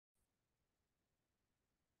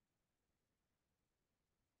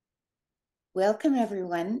Welcome,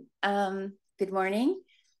 everyone. Good morning.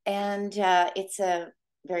 And it's a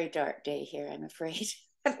very dark day here, I'm afraid,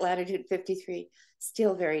 at latitude 53,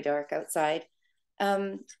 still very dark outside.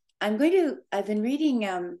 I've been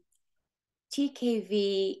reading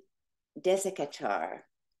T.K.V. Desikachar,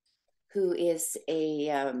 who is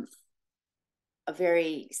a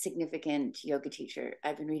very significant yoga teacher.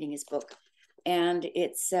 I've been reading his book, and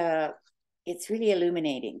it's really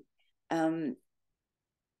illuminating.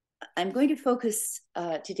 I'm going to focus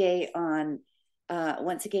today on,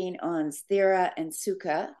 once again, on Sthira and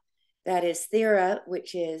Sukha. That is Sthira,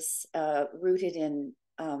 which is rooted in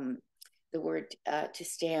the word to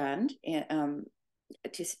stand, and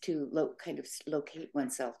kind of locate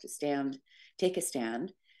oneself, to stand, take a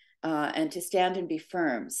stand, and to stand and be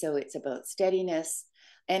firm. So it's about steadiness,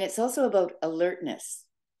 and it's also about alertness.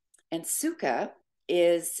 And Sukha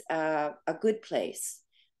is a good place.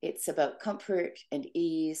 It's about comfort and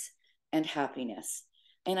ease and happiness.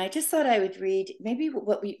 And I just thought I would read. Maybe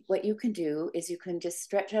what you can do is you can just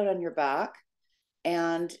stretch out on your back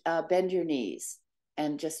and bend your knees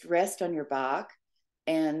and just rest on your back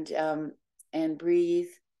and breathe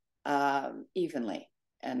evenly.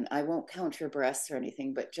 And I won't count your breaths or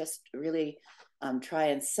anything, but just really try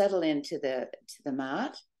and settle into the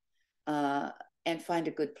mat and find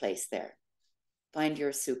a good place there. Find your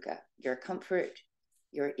sukha, your comfort,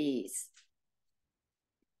 your ease.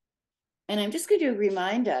 And I'm just going to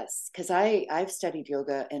remind us, because I've studied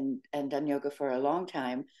yoga and done yoga for a long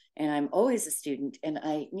time, and I'm always a student, and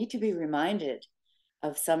I need to be reminded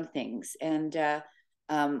of some things. And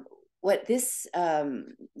what this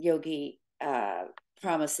yogi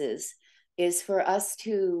promises is for us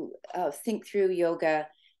to think through yoga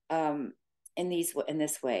in this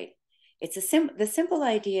way. The simple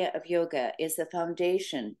idea of yoga is the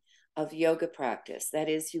foundation of yoga practice. That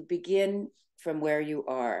is, you begin from where you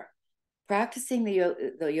are. Practicing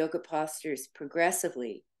the yoga postures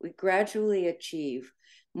progressively, we gradually achieve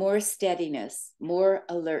more steadiness, more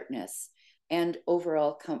alertness, and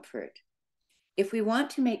overall comfort. If we want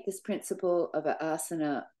to make this principle of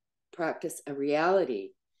asana practice a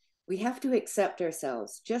reality, we have to accept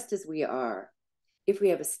ourselves just as we are. If we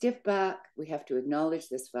have a stiff back, we have to acknowledge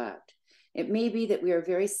this fact. It may be that we are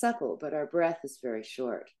very supple, but our breath is very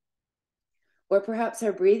short. Or perhaps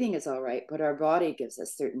our breathing is all right, but our body gives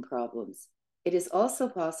us certain problems. It is also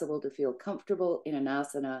possible to feel comfortable in an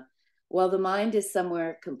asana while the mind is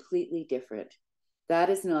somewhere completely different. That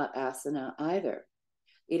is not asana either.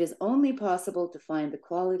 It is only possible to find the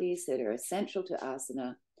qualities that are essential to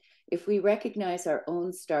asana if we recognize our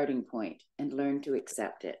own starting point and learn to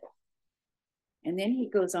accept it. And then he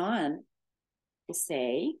goes on to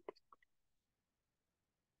say,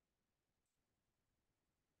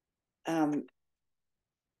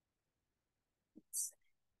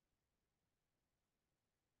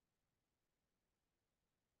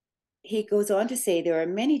 there are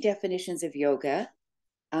many definitions of yoga.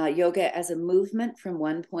 Yoga as a movement from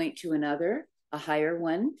one point to another, a higher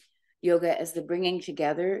one. Yoga as the bringing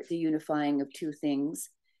together, the unifying of two things.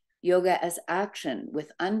 Yoga as action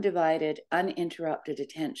with undivided, uninterrupted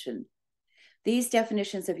attention. These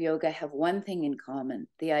definitions of yoga have one thing in common,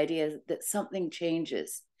 the idea that something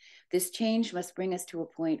changes. This change must bring us to a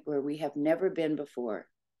point where we have never been before.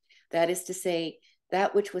 That is to say,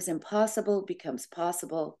 that which was impossible becomes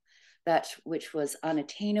possible, that which was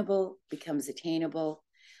unattainable becomes attainable,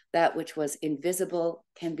 that which was invisible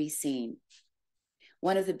can be seen.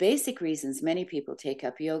 One of the basic reasons many people take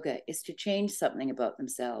up yoga is to change something about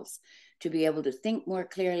themselves, to be able to think more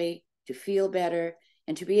clearly, to feel better,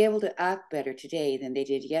 and to be able to act better today than they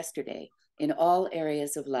did yesterday in all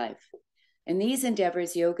areas of life. In these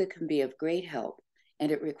endeavors, yoga can be of great help,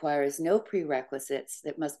 and it requires no prerequisites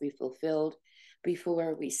that must be fulfilled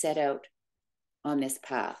before we set out on this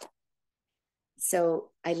path. So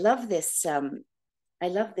I love this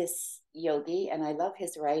yogi, and I love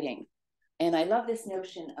his writing. And I love this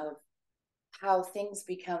notion of how things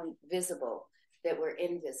become visible that were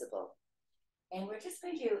invisible. And I'm going to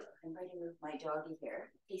move my doggy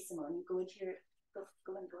here. Hey, Simone, you go and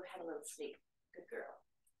go have a little sleep. Good girl.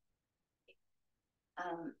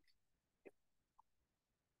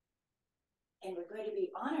 And we're going to be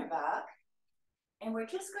on our back, and we're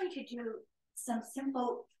just going to do some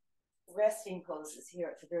simple resting poses here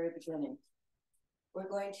at the very beginning. We're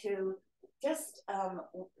going to just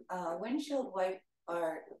windshield wipe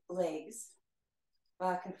our legs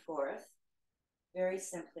back and forth, very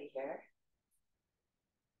simply here.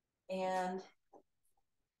 And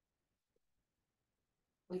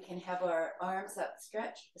we can have our arms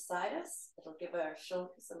outstretched beside us. It'll give our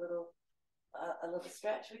shoulders a little a little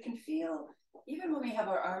stretch. We can feel, even when we have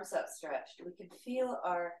our arms up stretched, we can feel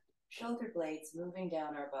our shoulder blades moving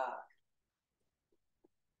down our back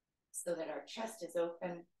so that our chest is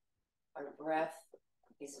open, our breath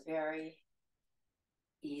is very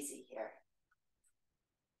easy here.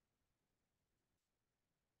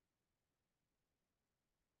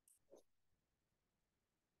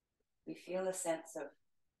 We feel a sense of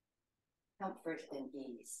comfort and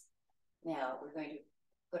ease. Now we're going to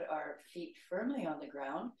put our feet firmly on the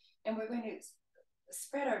ground, and we're going to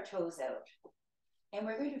spread our toes out. And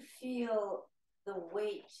we're going to feel the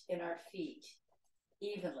weight in our feet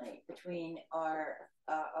evenly between our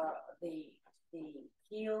the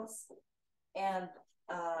heels and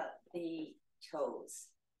the toes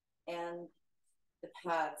and the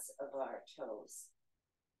pads of our toes.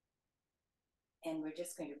 And we're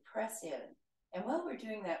just going to press in. And while we're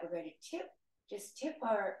doing that, we're going to tip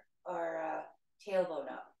our tailbone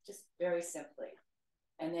up, just very simply.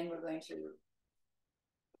 And then we're going to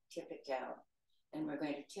tip it down. And we're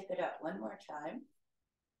going to tip it up one more time.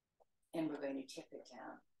 And we're going to tip it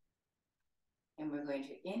down. And we're going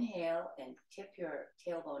to inhale and tip your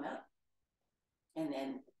tailbone up. And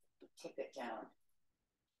then tip it down.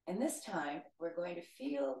 And this time, we're going to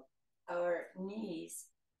feel our knees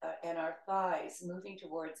and our thighs moving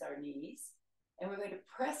towards our knees. And we're going to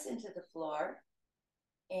press into the floor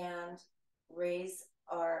and raise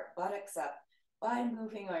our buttocks up by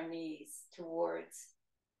moving our knees towards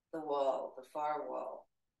the wall, the far wall.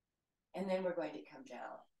 And then we're going to come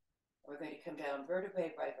down. We're going to come down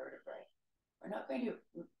vertebrae by vertebrae. We're not going to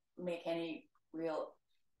make any real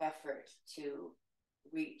effort to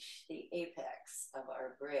reach the apex of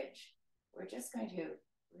our bridge. We're just going to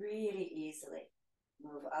really easily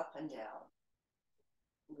move up and down,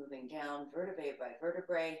 moving down vertebrae by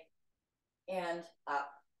vertebrae and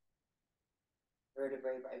up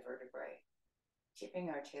vertebrae by vertebrae, tipping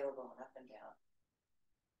our tailbone up and down.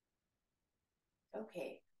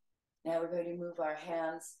 Okay, now we're going to move our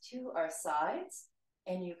hands to our sides,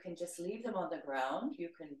 and you can just leave them on the ground. You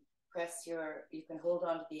can you can hold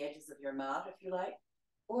on to the edges of your mat if you like,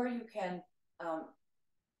 or you can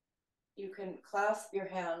clasp your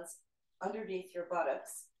hands underneath your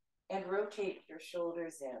buttocks and rotate your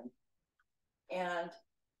shoulders in. And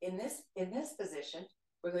in this position,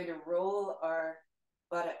 we're going to roll our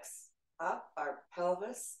buttocks up, our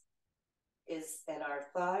pelvis and our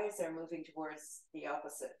thighs are moving towards the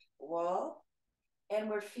opposite wall. And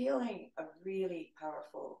we're feeling a really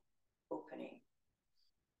powerful opening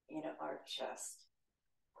in our chest.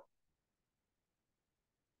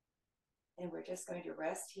 And we're just going to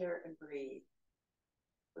rest here and breathe.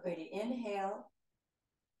 We're going to inhale,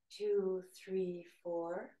 2, 3,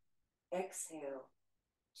 4. Exhale,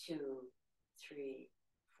 2, 3,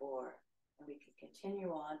 4. And we can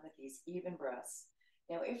continue on with these even breaths.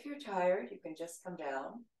 Now, if you're tired, you can just come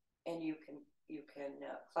down and you can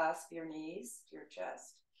clasp your knees to your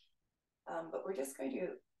chest. But we're just going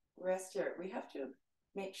to rest here. We have to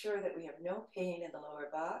make sure that we have no pain in the lower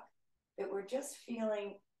back, that we're just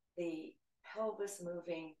feeling the pelvis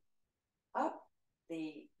moving up,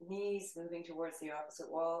 the knees moving towards the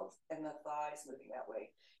opposite walls, and the thighs moving that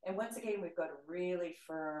way. And once again, we've got a really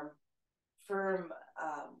firm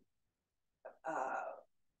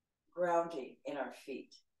grounding in our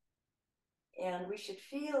feet. And we should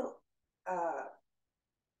feel a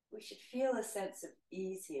sense of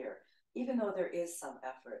ease here, even though there is some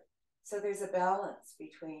effort. So there's a balance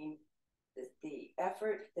between the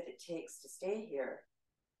effort that it takes to stay here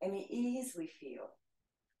and the ease we feel.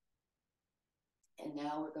 And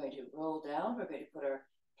now we're going to roll down. We're going to put our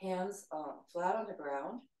hands flat on the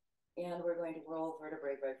ground, and we're going to roll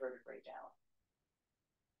vertebrae by vertebrae down.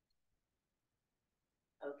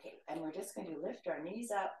 Okay, and we're just going to lift our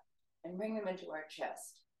knees up and bring them into our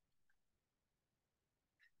chest.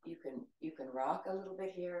 You can rock a little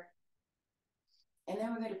bit here. And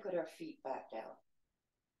then we're going to put our feet back down.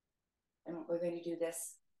 And we're going to do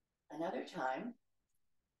this another time.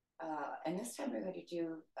 And this time we're going to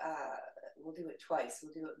do, we'll do it twice.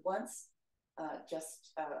 We'll do it once,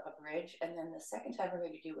 just a bridge. And then the second time we're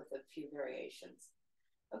going to do with a few variations.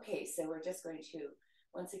 Okay, so we're just going to,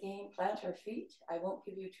 once again, plant our feet. I won't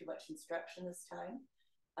give you too much instruction this time,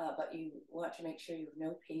 but you want to make sure you have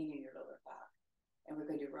no pain in your lower back. And we're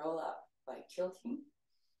going to roll up by tilting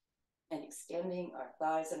and extending our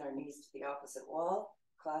thighs and our knees to the opposite wall,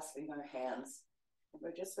 clasping our hands. And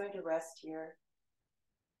we're just going to rest here,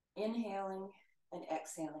 inhaling and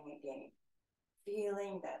exhaling again,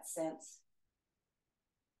 feeling that sense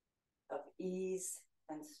of ease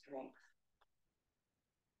and strength.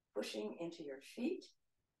 Pushing into your feet.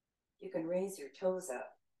 You can raise your toes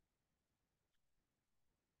up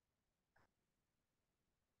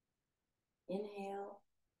Inhale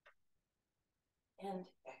and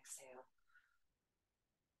exhale.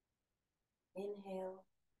 Inhale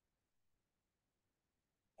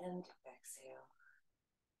and exhale.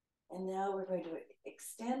 And now we're going to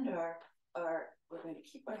extend we're going to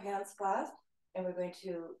keep our hands clasped, and we're going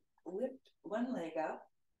to lift one leg up,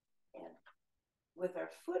 and with our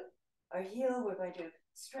foot, our heel, we're going to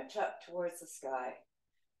stretch up towards the sky.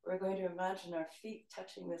 We're going to imagine our feet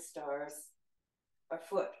touching the stars, our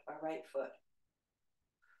right foot.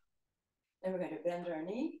 Then we're going to bend our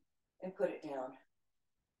knee and put it down.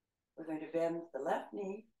 We're going to bend the left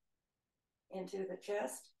knee into the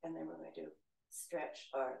chest, and then we're going to stretch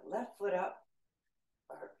our left foot up.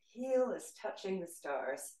 Our heel is touching the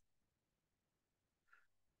stars.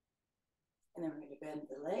 And then we're going to bend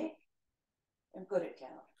the leg and put it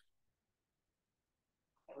down.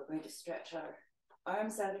 And we're going to stretch our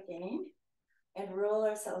arms out again and roll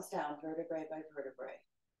ourselves down vertebrae by vertebrae.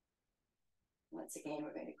 Once again,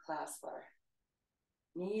 we're going to clasp our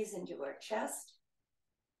knees into our chest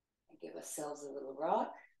and give ourselves a little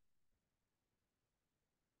rock.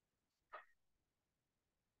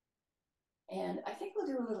 And I think we'll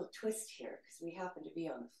do a little twist here because we happen to be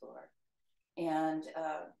on the floor. And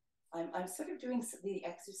I'm sort of doing the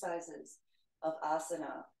exercises of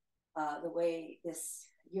asana the way this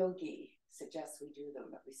yogi suggests we do them,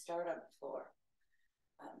 that we start on the floor.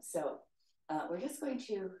 So we're just going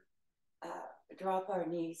to drop our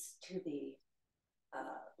knees to the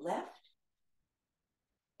left,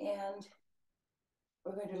 and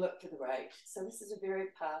we're going to look to the right. So this is a very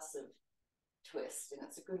passive twist, and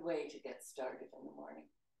it's a good way to get started in the morning.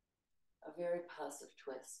 A very passive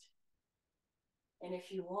twist. And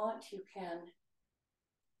if you want, you can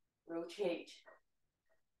rotate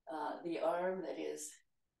the arm that is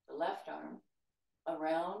the left arm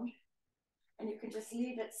around, and you can just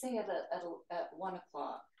leave it, say, at 1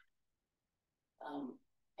 o'clock,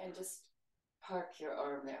 and just park your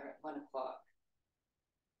arm there at 1 o'clock.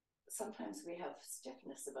 Sometimes we have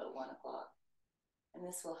stiffness about 1 o'clock, and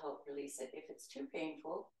this will help release it. If it's too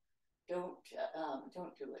painful, don't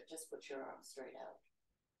do it. Just put your arm straight out.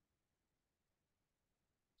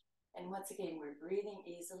 And once again, we're breathing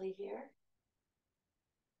easily here.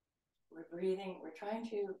 We're trying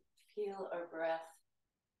to feel our breath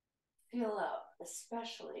fill up,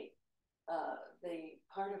 especially the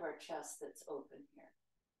part of our chest that's open here.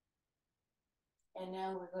 And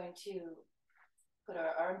now we're going to put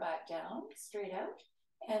our arm back down, straight out,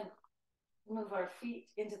 and move our feet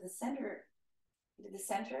into the center.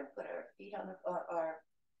 Put our feet on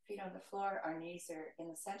the floor. Our knees are in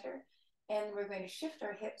the center, and we're going to shift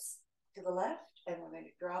our hips to the left, and we're going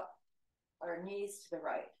to drop our knees to the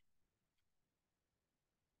right.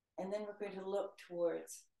 And then we're going to look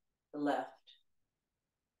towards the left,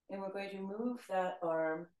 and we're going to move that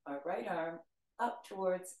arm, our right arm, up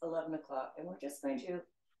towards 11 o'clock, and we're just going to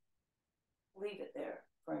leave it there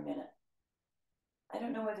for a minute. I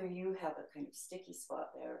don't know whether you have a kind of sticky spot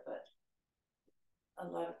there, but a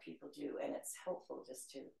lot of people do, and it's helpful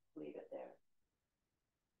just to leave it there.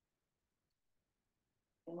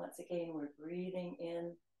 And once again, we're breathing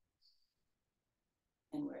in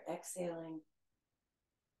and we're exhaling.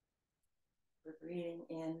 We're breathing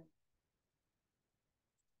in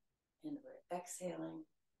and we're exhaling.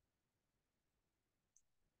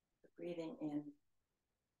 We're breathing in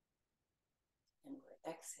and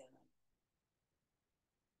we're exhaling.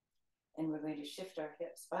 And we're going to shift our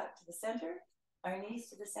hips back to the center, our knees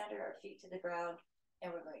to the center, our feet to the ground,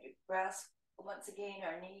 and we're going to grasp once again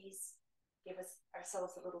our knees, give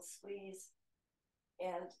ourselves a little squeeze,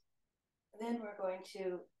 and then we're going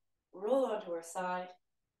to roll onto our side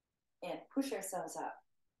and push ourselves up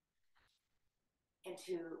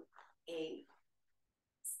into a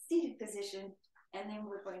seated position, and then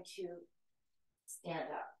we're going to stand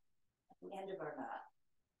up at the end of our mat.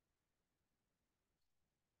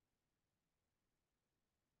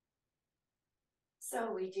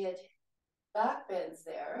 So we did back bends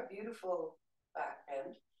there, a beautiful back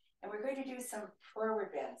bend, and we're going to do some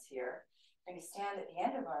forward bends here. We're going to stand at the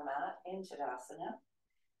end of our mat in Tadasana,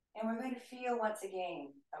 and we're going to feel once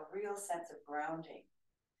again a real sense of grounding.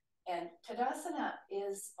 And Tadasana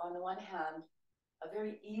is, on the one hand, a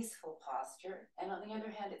very easeful posture, and on the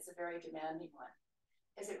other hand, it's a very demanding one,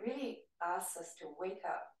 because it really asks us to wake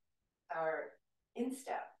up our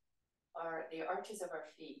instep, the arches of our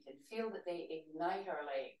feet, and feel that they ignite our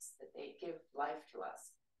legs, that they give life to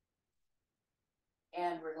us.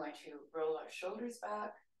 And we're going to roll our shoulders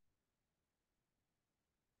back.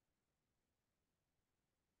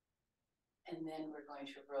 And then we're going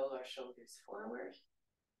to roll our shoulders forward.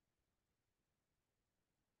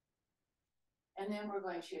 And then we're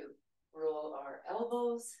going to roll our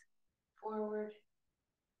elbows forward.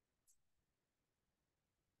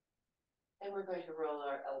 And we're going to roll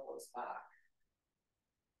our elbows back.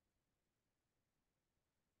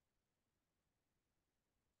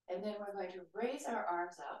 And then we're going to raise our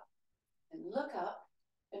arms up and look up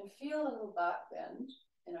and feel a little back bend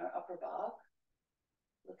in our upper back.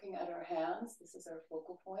 Looking at our hands, this is our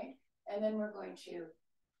focal point. And then we're going to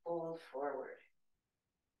fold forward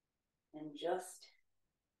and just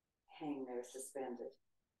hang there suspended.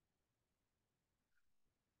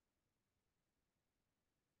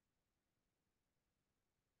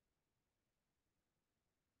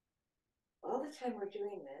 All the time we're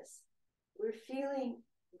doing this, we're feeling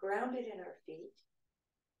grounded in our feet,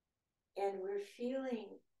 and we're feeling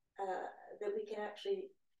that we can actually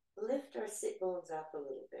lift our sit bones up a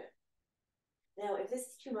little bit. Now, if this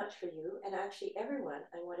is too much for you, and actually everyone,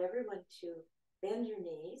 I want everyone to bend your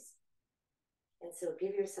knees, and so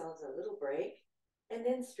give yourselves a little break, and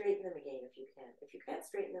then straighten them again if you can. If you can't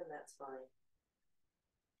straighten them, that's fine.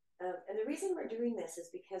 And the reason we're doing this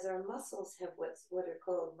is because our muscles have what are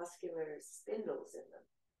called muscular spindles in them.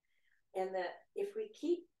 And that if we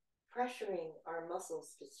keep pressuring our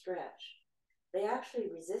muscles to stretch, they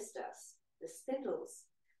actually resist us. The spindles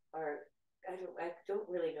are, I don't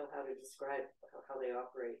really know how to describe how they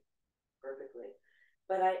operate perfectly.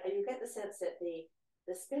 But you get the sense that the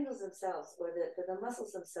spindles themselves, or the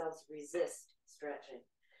muscles themselves, resist stretching.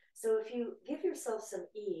 So if you give yourself some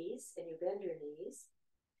ease and you bend your knees,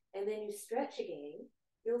 and then you stretch again,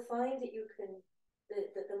 you'll find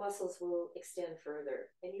that the muscles will extend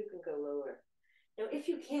further and you can go lower. Now,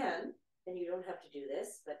 if you can, and you don't have to do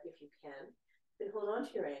this, but if you can hold on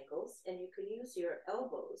to your ankles, and you can use your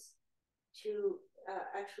elbows to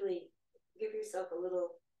actually give yourself a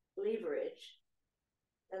little leverage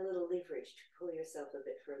to pull yourself a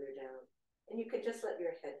bit further down. And you could just let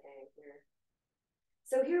your head hang here.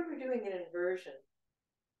 So here we're doing an inversion.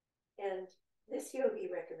 And this yogi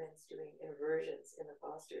recommends doing inversions in the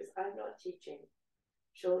postures. I'm not teaching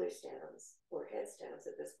shoulder stands or head stands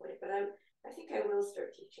at this point, but I think I will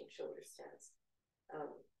start teaching shoulder stands.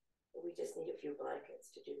 We just need a few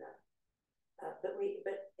blankets to do that. But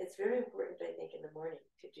it's very important, I think, in the morning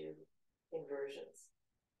to do inversions.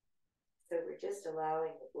 So we're just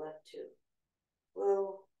allowing the blood to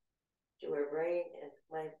flow to our brain, and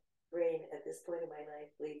my brain at this point in my life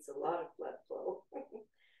bleeds a lot of blood flow.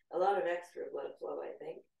 A lot of extra blood flow, I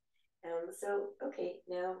think. So, okay,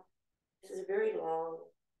 now this is a very long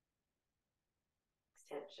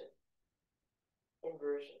extension,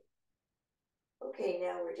 inversion. Okay,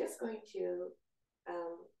 now we're just going to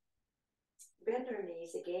bend our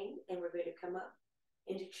knees again, and we're going to come up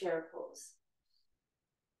into chair pose.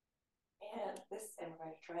 And we're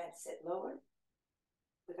going to try and sit lower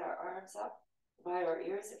with our arms up by our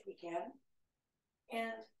ears if we can.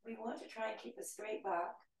 And we want to try and keep a straight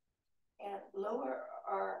back and lower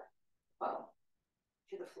our bum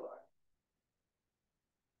to the floor.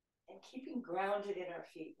 And keeping grounded in our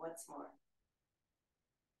feet once more.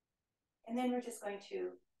 And then we're just going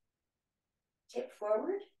to tip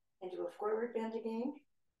forward and do a forward bend again.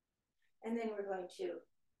 And then we're going to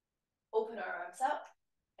open our arms up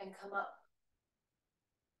and come up.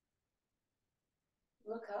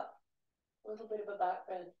 Look up, a little bit of a back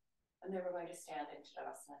bend, and then we're going to stand into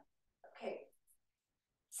Asana. Okay,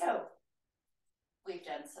 so we've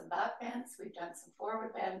done some back bends, we've done some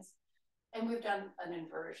forward bends, and we've done an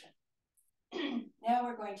inversion. Now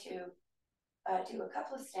we're going to do a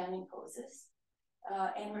couple of standing poses,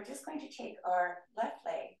 and we're just going to take our left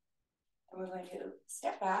leg, and we're going to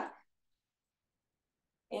step back,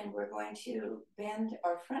 and we're going to bend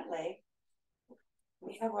our front leg.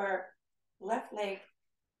 We have our left leg,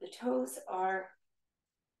 the toes are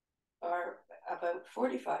about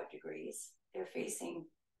 45 degrees. They're facing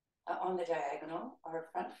on the diagonal. Our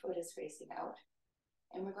front foot is facing out.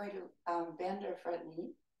 And we're going to bend our front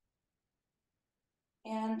knee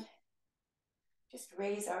and just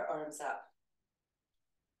raise our arms up.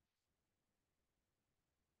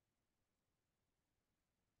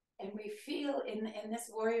 And we feel in this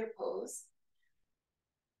warrior pose,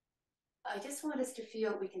 I just want us to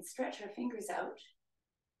feel we can stretch our fingers out,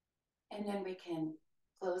 and then we can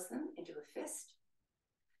close them into a fist,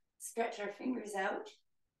 stretch our fingers out,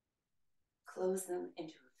 close them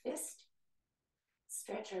into a fist,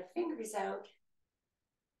 stretch our fingers out,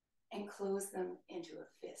 and close them into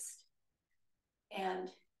a fist. And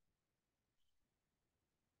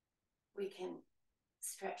we can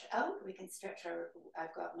stretch out, we can stretch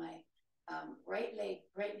I've got my right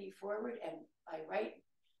knee forward, and my right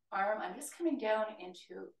arm, I'm just coming down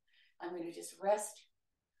into, I'm going to just rest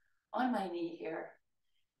on my knee here,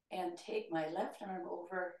 and take my left arm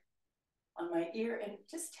over on my ear and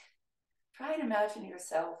just try and imagine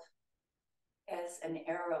yourself as an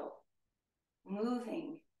arrow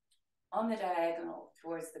moving on the diagonal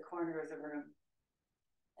towards the corner of the room.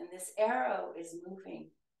 And this arrow is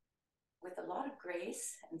moving with a lot of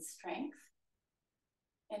grace and strength.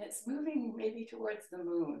 And it's moving maybe towards the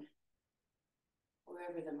moon,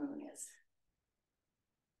 wherever the moon is.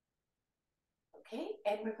 Okay,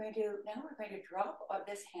 and now we're going to drop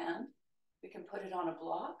this hand. We can put it on a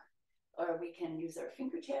block, or we can use our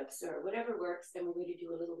fingertips, or whatever works. Then we're going to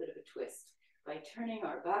do a little bit of a twist by turning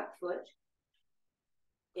our back foot,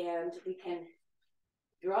 and we can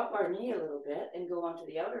drop our knee a little bit and go onto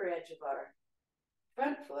the outer edge of our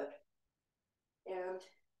front foot and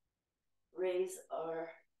raise our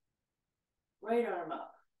right arm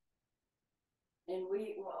up. And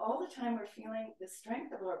all the time we're feeling the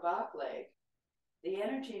strength of our back leg, the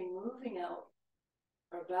energy moving out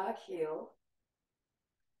our back heel,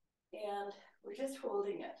 and we're just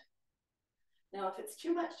holding it. Now, if it's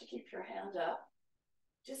too much to keep your hand up,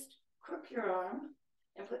 just crook your arm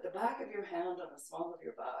and put the back of your hand on the small of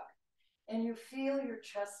your back, and you feel your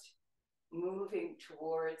chest moving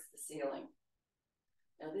towards the ceiling.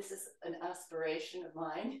 Now, this is an aspiration of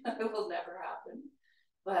mine. It will never happen,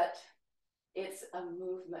 but it's a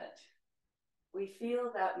movement. We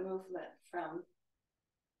feel that movement from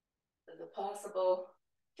the possible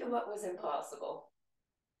to what was impossible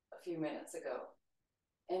a few minutes ago.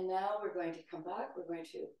 And now we're going to come back. We're going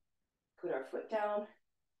to put our foot down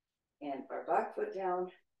and our back foot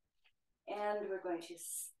down, and we're going to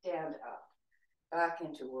stand up back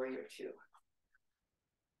into Warrior Two.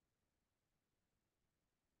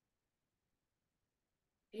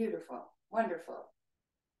 Beautiful, wonderful.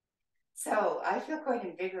 So I feel quite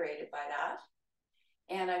invigorated by that.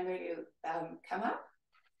 And I'm going to come up.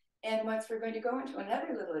 And once we're going to go into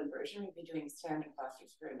another little inversion, we've been doing standing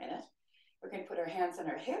postures for a minute. We're going to put our hands on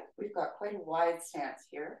our hip. We've got quite a wide stance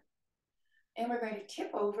here. And we're going to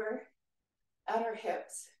tip over at our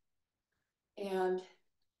hips and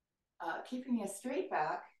keeping a straight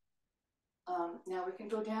back. Now we can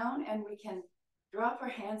go down and we can drop our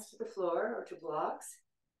hands to the floor or to blocks.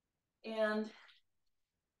 And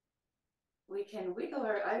we can wiggle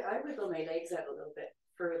I wiggle my legs out a little bit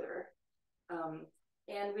further.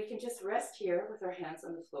 And we can just rest here with our hands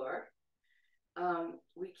on the floor.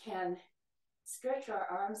 We can stretch our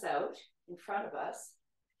arms out in front of us,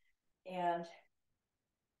 and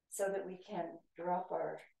so that we can drop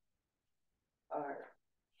our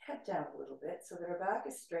head down a little bit so that our back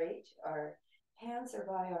is straight, our hands are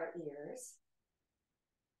by our ears,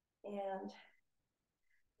 and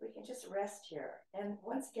we can just rest here. And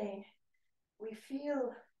once again, we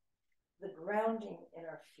feel the grounding in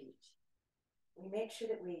our feet. We make sure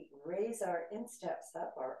that we raise our insteps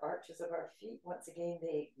up, our arches of our feet. Once again,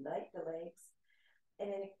 they ignite the legs. And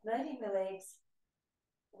in igniting the legs,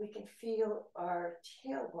 we can feel our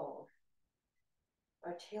tailbone,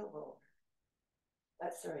 our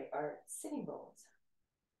sitting bones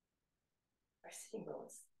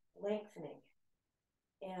lengthening.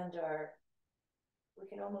 And we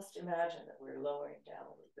can almost imagine that we're lowering down a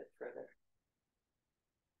little bit further.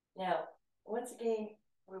 Now, once again,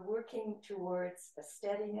 we're working towards a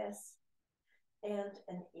steadiness and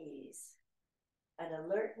an ease, an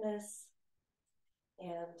alertness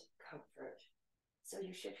and comfort. So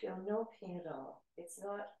you should feel no pain at all. This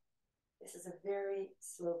is a very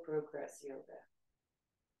slow progress yoga.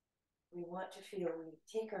 We want to feel we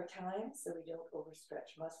take our time so we don't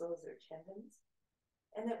overstretch muscles or tendons,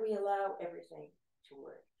 and that we allow everything to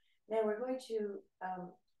work. Now we're going to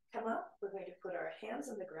come up. We're going to put our hands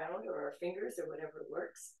on the ground, or our fingers, or whatever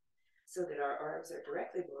works, so that our arms are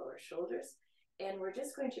directly below our shoulders. And we're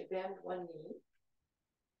just going to bend one knee.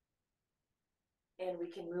 And we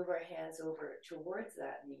can move our hands over towards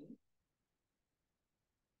that knee.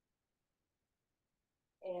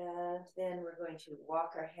 And then we're going to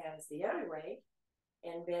walk our hands the other way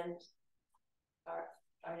and bend our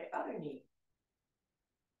other knee.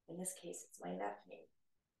 In this case, it's my left knee.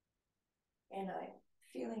 And I'm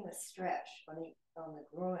feeling the stretch on the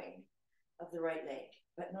groin of the right leg,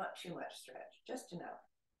 but not too much stretch, just enough.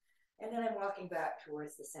 And then I'm walking back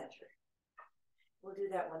towards the center. We'll do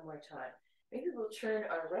that one more time. Maybe we'll turn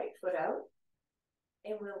our right foot out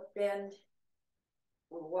and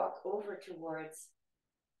we'll walk over towards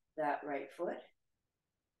that right foot.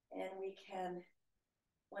 And we can,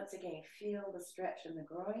 once again, feel the stretch in the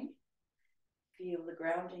groin, feel the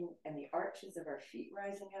grounding and the arches of our feet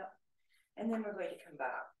rising up. And then we're going to come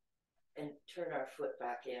back and turn our foot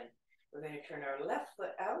back in. We're going to turn our left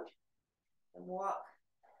foot out and walk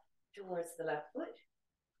towards the left foot.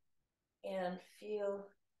 and feel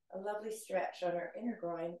a lovely stretch on our inner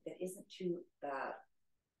groin that isn't too bad.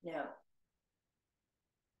 Now,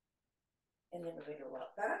 and then we're going to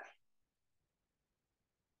walk back.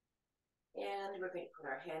 And we're going to put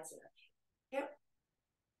our hands in our hip.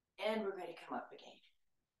 And we're going to come up again.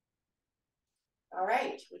 All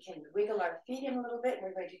right, we can wiggle our feet in a little bit.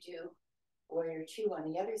 We're going to do warrior 2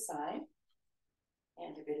 on the other side.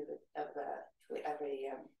 And a bit of a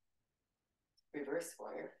reverse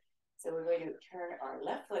warrior. So we're going to turn our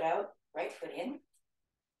left foot out, right foot in.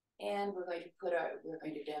 And we're going to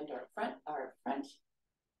bend our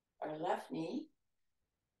left knee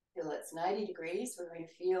till it's 90 degrees. We're going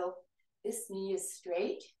to feel this knee is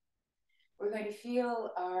straight. We're going to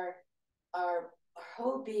feel our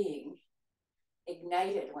whole being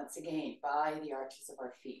ignited once again by the arches of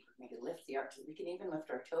our feet. We're going to lift the arches. We can even lift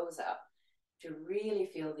our toes up to really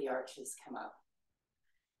feel the arches come up.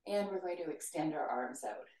 And we're going to extend our arms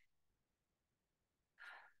out.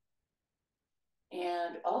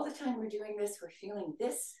 And all the time we're doing this, we're feeling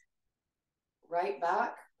this right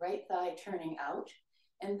back, right thigh turning out.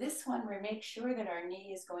 And this one, we make sure that our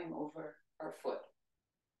knee is going over our foot.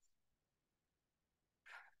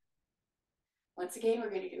 Once again, we're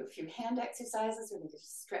going to do a few hand exercises. We're going to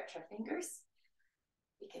stretch our fingers.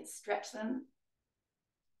 We can stretch them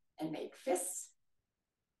and make fists.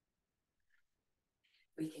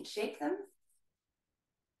 We can shake them.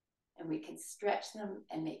 And we can stretch them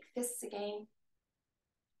and make fists again.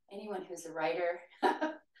 Anyone who's a writer,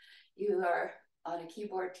 you are on a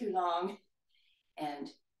keyboard too long, and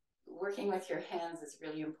working with your hands is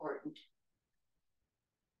really important.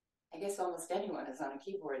 I guess almost anyone is on a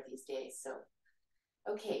keyboard these days. So,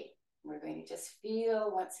 okay, we're going to just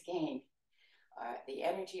feel once again the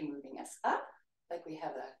energy moving us up, like we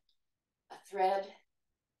have a thread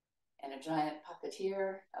and a giant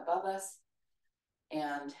puppeteer above us,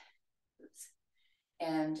 and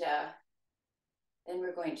then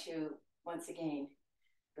we're going to once again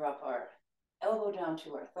drop our elbow down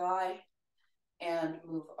to our thigh and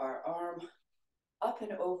move our arm up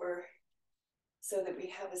and over so that we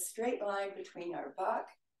have a straight line between our back,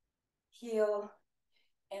 heel,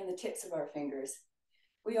 and the tips of our fingers.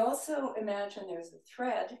 We also imagine there's a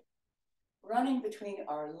thread running between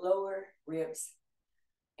our lower ribs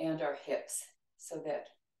and our hips so that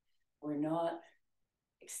we're not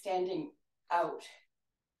extending out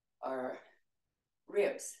our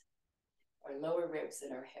ribs, our lower ribs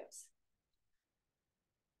and our hips.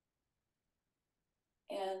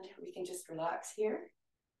 And we can just relax here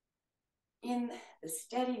in the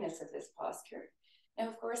steadiness of this posture. Now,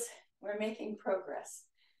 of course, we're making progress.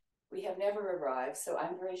 We have never arrived, so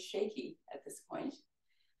I'm very shaky at this point,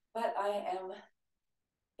 but I am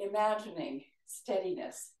imagining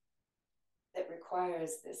steadiness that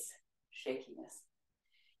requires this shakiness.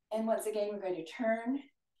 And once again, we're going to turn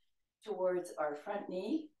towards our front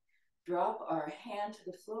knee, drop our hand to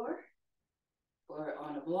the floor or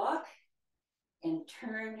on a block, and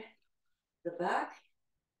turn the back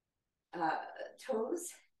toes,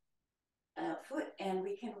 foot, and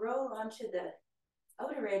we can roll onto the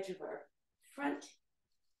outer edge of our front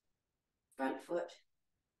foot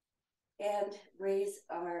and raise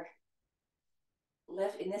our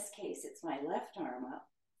left, in this case, it's my left arm up.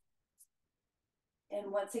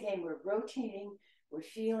 And once again, we're rotating, we're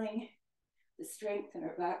feeling the strength in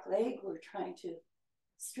our back leg. We're trying to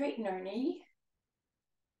straighten our knee,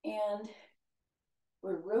 and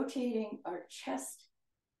we're rotating our chest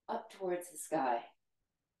up towards the sky.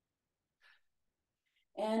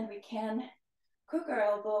 And we can crook our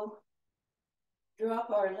elbow, drop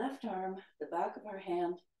our left arm, the back of our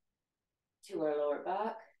hand, to our lower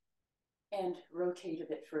back, and rotate a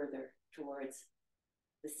bit further towards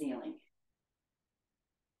the ceiling.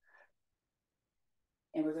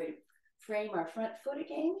 And we're going to frame our front foot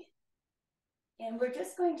again. And we're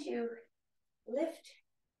just going to lift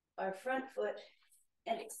our front foot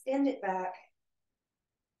and extend it back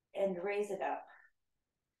and raise it up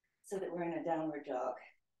so that we're in a downward dog.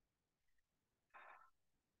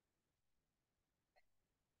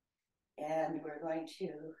 And we're going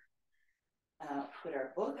to put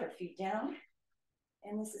both our feet down.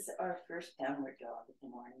 And this is our first downward dog of the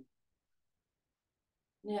morning.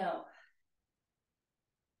 Now,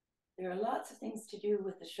 there are lots of things to do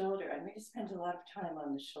with the shoulder. I'm going to spend a lot of time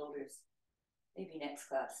on the shoulders, maybe next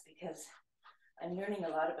class, because I'm learning a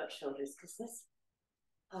lot about shoulders, because this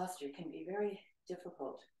posture can be very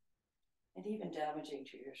difficult and even damaging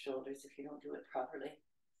to your shoulders if you don't do it properly.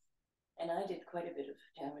 And I did quite a bit of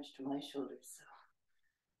damage to my shoulders, so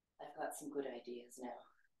I've got some good ideas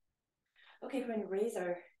now. Okay, we're going to raise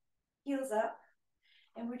our heels up,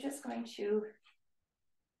 and we're just going to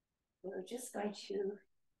We're just going to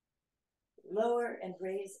lower and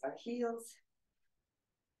raise our heels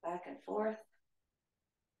back and forth,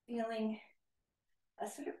 feeling a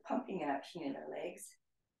sort of pumping action in our legs.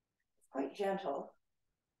 It's quite gentle,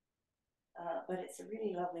 but it's a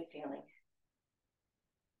really lovely feeling.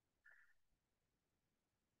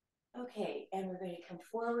 Okay, and we're going to come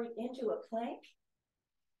forward into a plank.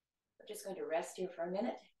 We're just going to rest here for a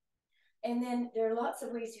minute. And then there are lots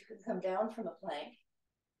of ways you can come down from a plank.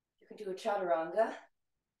 You can do a chaturanga,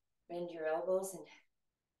 bend your elbows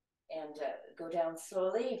and go down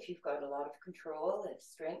slowly if you've got a lot of control and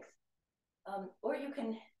strength. Or you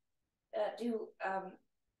can do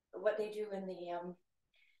what they do in the,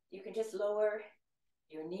 you can just lower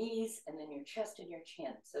your knees and then your chest and your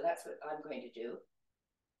chin. So that's what I'm going to do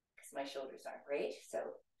because my shoulders aren't great. So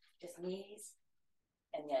just knees.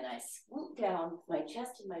 And then I swoop down with my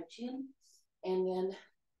chest and my chin. And then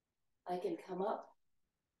I can come up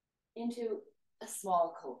into a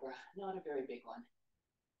small cobra, not a very big one.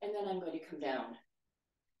 And then I'm going to come down.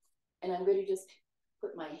 And I'm going to just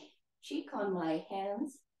put my cheek on my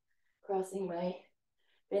hands,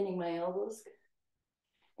 bending my elbows,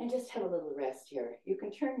 and just have a little rest here. You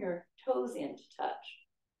can turn your toes in to touch,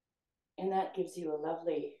 and that gives you a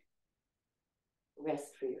lovely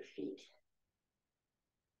rest for your feet.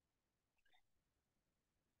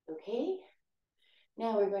 Okay,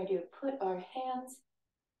 now we're going to put our hands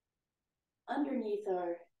underneath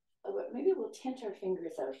maybe we'll tent our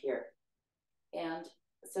fingers out here, and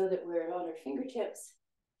so that we're on our fingertips,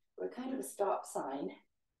 we're kind of a stop sign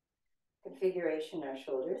configuration, our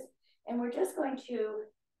shoulders, and we're just going to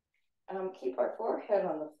keep our forehead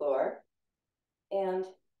on the floor and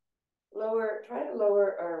try to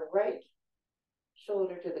lower our right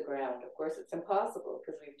shoulder to the ground. Of course, it's impossible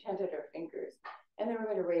because we've tented our fingers, and then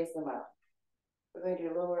we're going to raise them up. We're going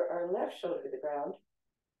to lower our left shoulder to the ground,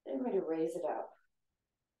 then we're going to raise it up.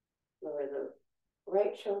 Lower the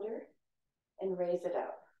right shoulder and raise it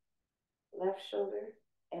up. Left shoulder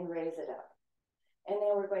and raise it up. And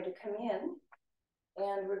then we're going to come in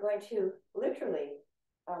and we're going to literally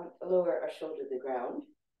lower our shoulder to the ground.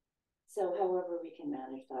 So however we can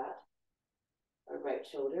manage that. Our right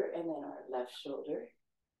shoulder and then our left shoulder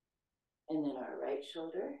and then our right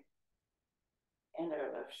shoulder and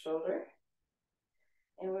our left shoulder.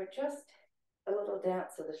 And we're just a little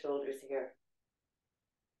dance of the shoulders here.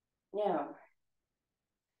 Now,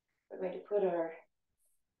 we're going to put our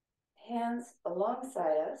hands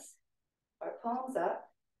alongside us, our palms up,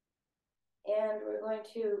 and we're going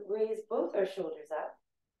to raise both our shoulders up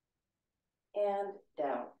and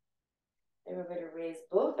down. Then we're going to raise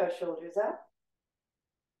both our shoulders up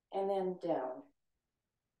and then down.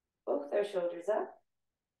 Both our shoulders up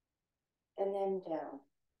and then down.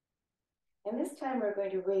 And this time we're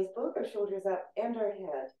going to raise both our shoulders up and our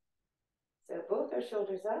head. So both our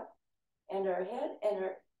shoulders up and our head, and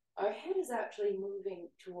our head is actually moving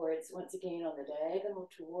towards, once again on the diagonal,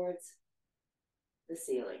 towards the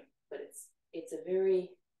ceiling. But it's a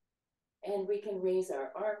very, and we can raise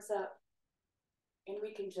our arms up and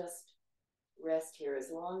we can just rest here as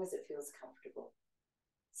long as it feels comfortable.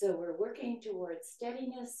 So we're working towards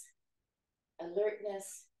steadiness,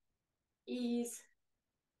 alertness, ease,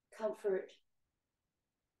 comfort,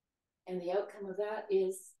 and the outcome of that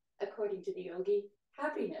is, according to the yogi,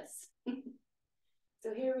 happiness.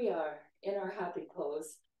 So here we are in our happy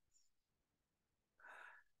pose.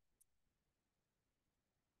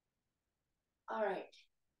 All right,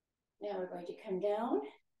 now we're going to come down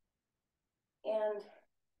and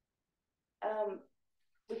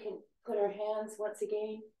we can put our hands once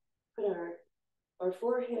again, put our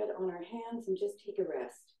forehead on our hands and just take a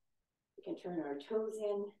rest. We can turn our toes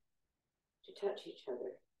in to touch each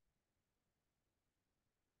other.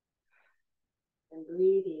 And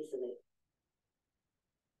breathe easily.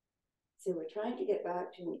 So we're trying to get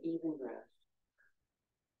back to an even breath.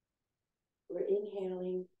 We're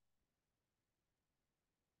inhaling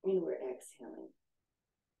and we're exhaling.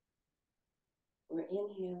 We're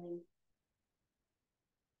inhaling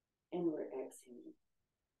and we're exhaling.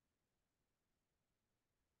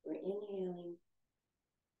 We're inhaling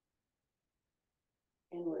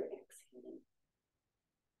and we're exhaling.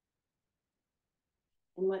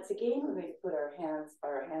 And once again, we're going to put our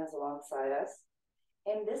hands alongside us.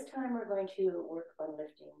 And this time we're going to work on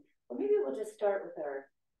lifting. Well, maybe we'll just start with our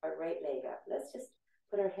right leg up. Let's just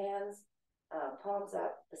put our hands, palms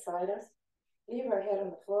up beside us. Leave our head on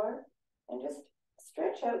the floor and just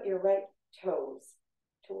stretch out your right toes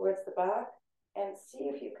towards the back and see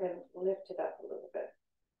if you can lift it up a little bit.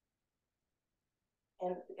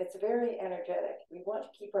 And it's very energetic. We want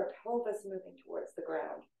to keep our pelvis moving towards the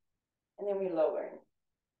ground. And then we lower.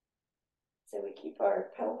 So we keep our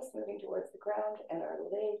pelvis moving towards the ground and our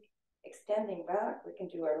leg extending back. We can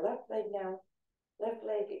do our left leg now. Left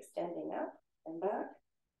leg extending up and back.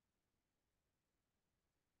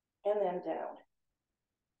 And then down.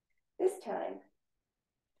 This time,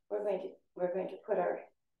 we're going to put our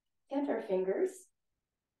fingers,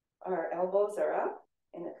 our elbows are up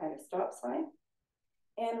in a kind of stop sign,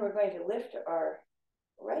 and we're going to lift our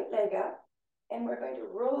right leg up, and we're going to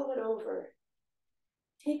roll it over.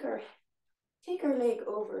 Take our leg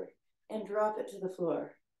over and drop it to the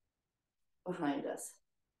floor behind us.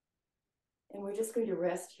 And we're just going to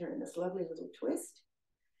rest here in this lovely little twist.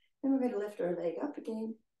 Then we're going to lift our leg up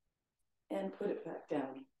again and put it back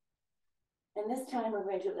down. And this time we're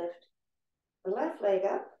going to lift the left leg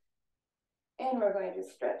up, and we're going to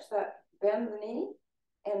stretch that, bend the knee,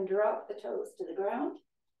 and drop the toes to the ground,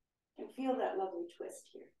 and feel that lovely twist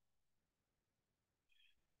here.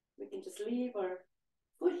 We can just leave our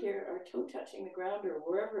foot here, our toe touching the ground or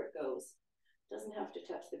wherever it goes. It doesn't have to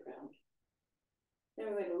touch the ground. Then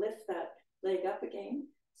we're going to lift that leg up again,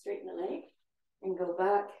 straighten the leg, and go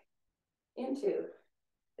back into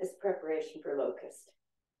this preparation for locust.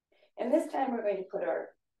 And this time we're going to put our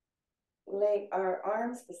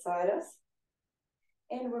arms beside us,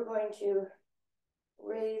 and we're going to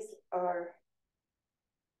raise our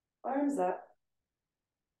arms up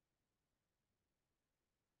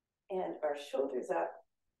and our shoulders up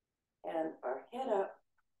and our head up.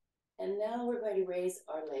 And now we're going to raise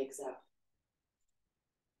our legs up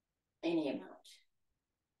any amount.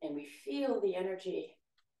 And we feel the energy.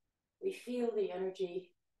 We feel the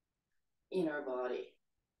energy in our body.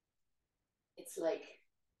 It's like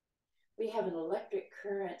we have an electric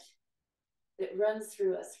current that runs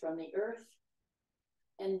through us from the earth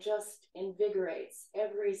and just invigorates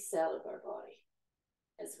every cell of our body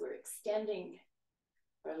as we're extending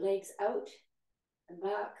our legs out and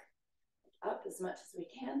back, up as much as we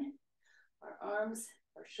can. Our arms,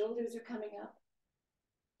 our shoulders are coming up,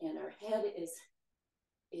 and our head is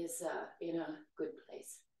in a good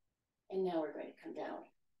place. And now we're going to come down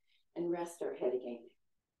and rest our head again.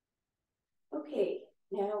 Okay,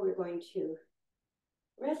 now we're going to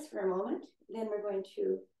rest for a moment. Then we're going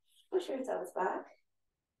to push ourselves back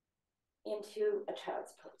into a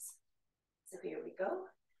child's pose. So here we go.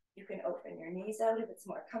 You can open your knees out if it's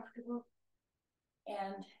more comfortable,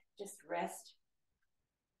 and just rest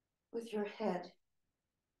with your head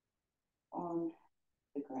on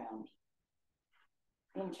the ground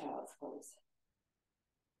in child's pose.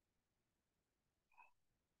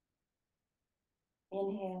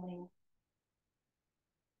 Inhaling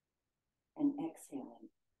and exhaling.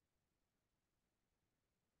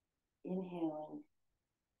 Inhaling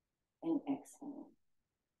and exhaling.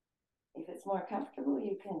 If it's more comfortable,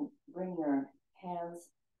 you can bring your hands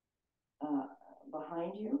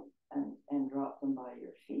behind you and drop them by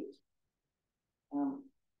your feet.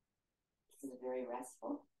 This is very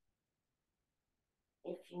restful.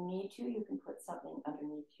 If you need to, you can put something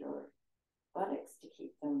underneath your buttocks to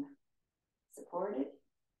keep them supported.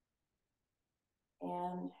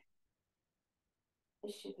 And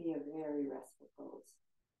this should be a very restful pose.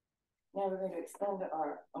 Now we're going to extend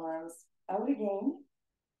our arms out again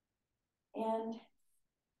and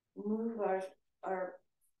move our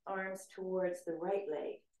arms towards the right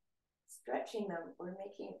leg, stretching them. We're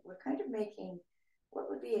kind of making what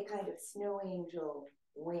would be a kind of snow angel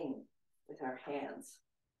wing with our hands.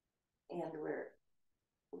 And we're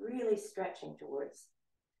really stretching towards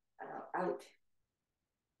out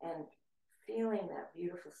and feeling that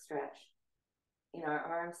beautiful stretch in our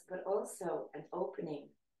arms, but also an opening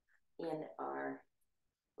in our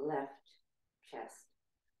left chest.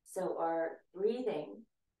 So our breathing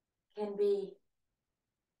can be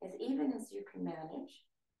as even as you can manage.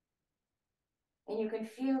 And you can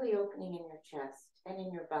feel the opening in your chest and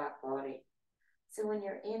in your back body. So when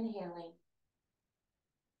you're inhaling,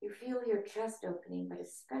 you feel your chest opening, but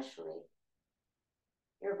especially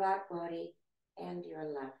your back body and your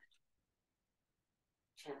left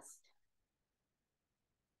chest.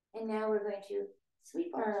 And now we're going to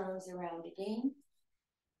sweep our arms around again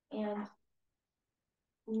and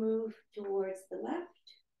move towards the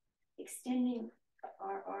left, extending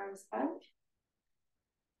our arms out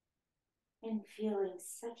and feeling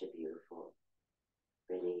such a beautiful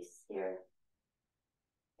release here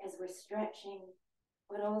as we're stretching,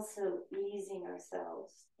 but also easing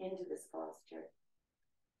ourselves into this posture.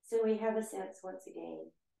 So we have a sense once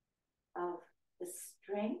again of the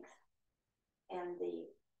strength and the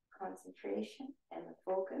concentration and the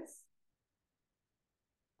focus,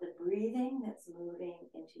 the breathing that's moving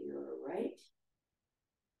into your right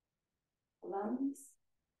lungs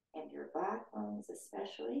and your back lungs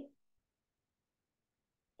especially,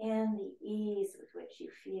 and the ease with which you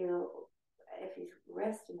feel. If you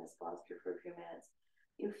rest in this posture for a few minutes,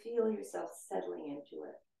 you feel yourself settling into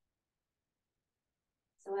it.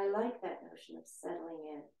 So I like that notion of settling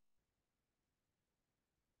in.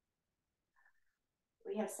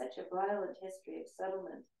 We have such a violent history of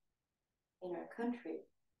settlement in our country.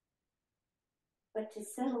 But to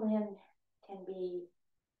settle in can be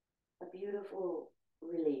a beautiful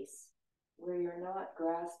release where you're not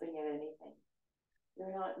grasping at anything.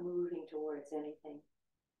 You're not moving towards anything.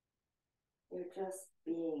 You're just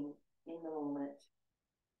being in the moment,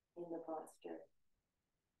 in the posture.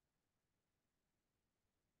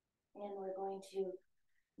 And we're going to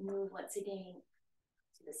move once again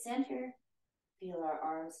to the center. Feel our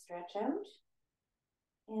arms stretch out.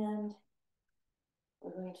 And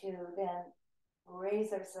we're going to then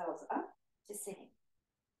raise ourselves up to sitting.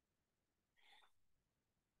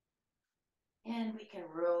 And we can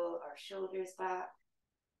roll our shoulders back.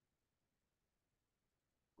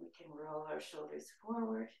 We can roll our shoulders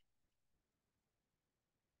forward.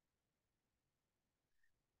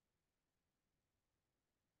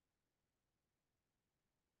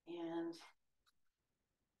 And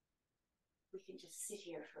we can just sit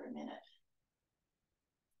here for a minute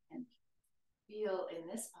and feel in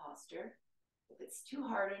this posture. If it's too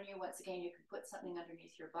hard on you, once again, you can put something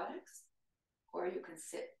underneath your buttocks, or you can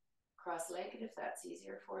sit cross-legged if that's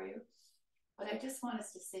easier for you. But I just want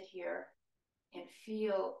us to sit here and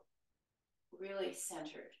feel really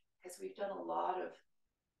centered, because we've done a lot of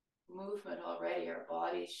movement already. Our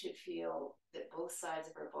bodies should feel that both sides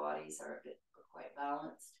of our bodies are quite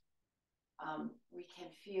balanced. We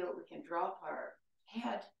can drop our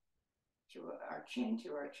head to our chin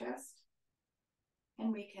to our chest,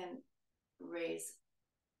 and we can raise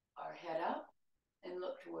our head up and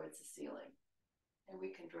look towards the ceiling. And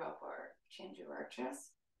we can drop our chin to our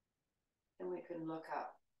chest, and we can look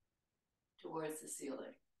up towards the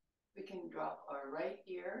ceiling. We can drop our right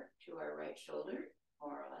ear to our right shoulder,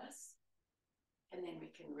 more or less, and then we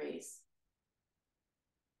can raise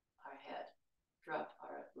our head. Drop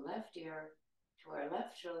our left ear to our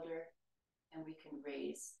left shoulder, and we can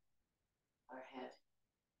raise our head.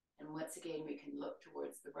 And once again, we can look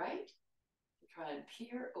towards the right, to try and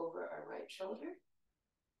peer over our right shoulder,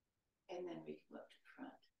 and then we can look to the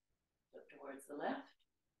front. Look towards the left,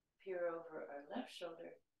 peer over our left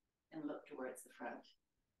shoulder, and look towards the front.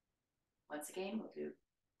 Once again, we'll do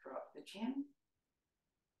drop the chin,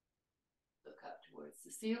 look up towards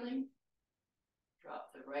the ceiling,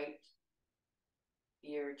 drop the right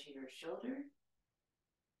ear to your shoulder,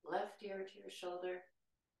 left ear to your shoulder,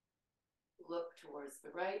 look towards the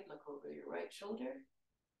right, look over your right shoulder,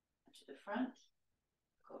 and to the front,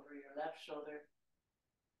 look over your left shoulder,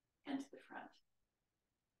 and to the front.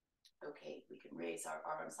 Okay, we can raise our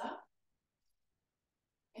arms up,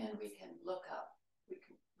 and we can look up.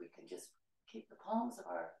 We can just keep the palms of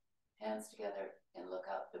our hands together and look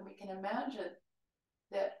up, and we can imagine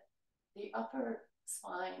that the upper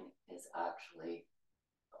spine is actually,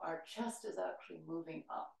 our chest is actually moving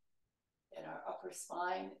up, and our upper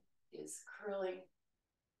spine is curling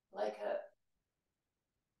like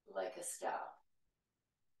a staff.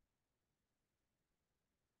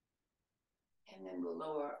 And then we'll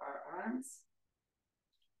lower our arms,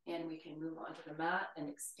 and we can move onto the mat and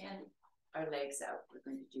extend our legs out. We're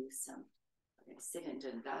going to sit in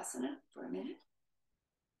Asana for a minute.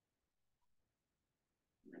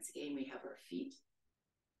 Once again, we have our feet.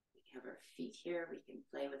 We have our feet here. We can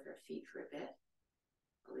play with our feet for a bit.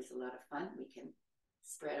 Always a lot of fun. We can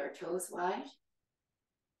spread our toes wide,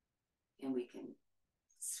 and we can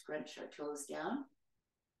scrunch our toes down,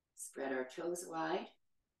 spread our toes wide,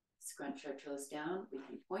 scrunch our toes down. We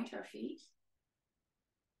can point our feet.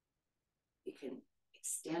 We can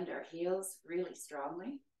extend our heels really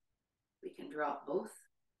strongly. We can drop both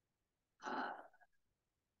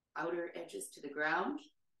outer edges to the ground.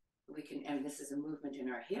 We can, and this is a movement in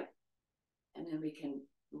our hip, and then we can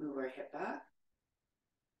move our hip back,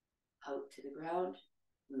 out to the ground,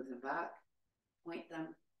 move them back, point them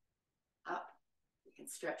up. We can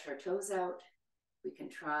stretch our toes out. We can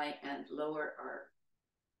try and lower our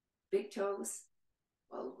big toes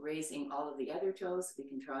while raising all of the other toes. We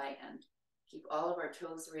can try and keep all of our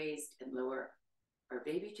toes raised and lower our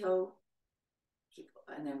baby toe.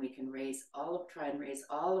 And then we can try and raise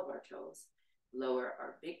all of our toes, lower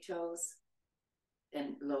our big toes,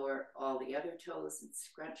 then lower all the other toes and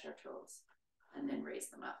scrunch our toes, and then raise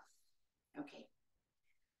them up. Okay.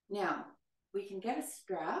 Now, we can get a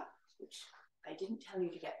strap, which I didn't tell you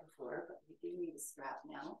to get before, but we do need a strap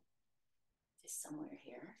now. Just somewhere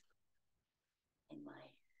here in my,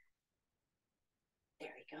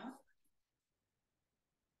 there we go.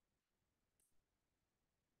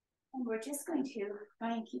 And we're just going to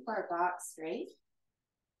try and keep our back straight,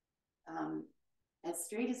 as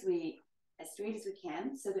straight as we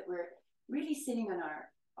can, so that we're really sitting on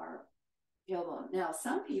our tailbone. Now,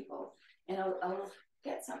 some people, and I'll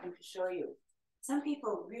get something to show you. Some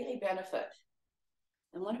people really benefit,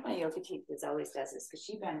 and one of my yoga teachers always does this because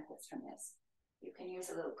she benefits from this. You can use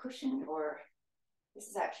a little cushion, or this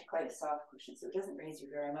is actually quite a soft cushion, so it doesn't raise you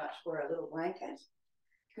very much, or a little blanket.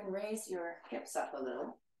 You can raise your hips up a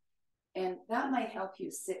little, and that might help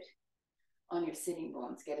you sit on your sitting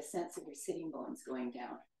bones, get a sense of your sitting bones going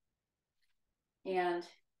down. And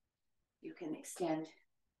you can extend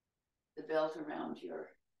the belt around your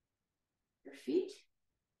feet.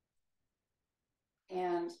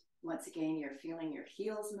 And once again, you're feeling your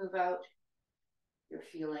heels move out. You're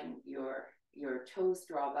feeling your toes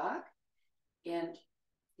draw back. And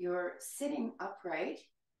you're sitting upright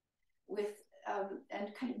with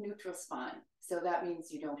and kind of neutral spine. So that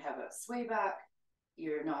means you don't have a sway back.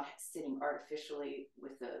 You're not sitting artificially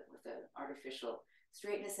with the artificial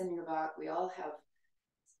straightness in your back. We all have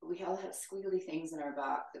squiggly things in our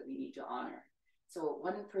back that we need to honor. So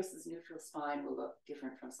one person's neutral spine will look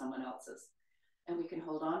different from someone else's. And we can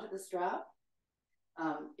hold on to the strap.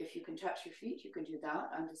 If you can touch your feet, you can do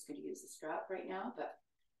that. I'm just going to use the strap right now, but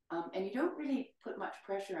and you don't really put much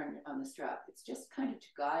pressure on the strap. It's just kind of to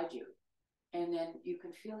guide you. And then you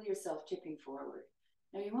can feel yourself tipping forward.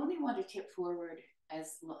 Now you only want to tip forward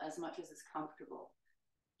as much as is comfortable.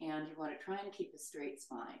 And you want to try and keep a straight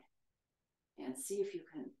spine. And see if you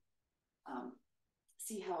can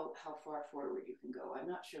see how far forward you can go. I'm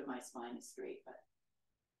not sure my spine is straight, but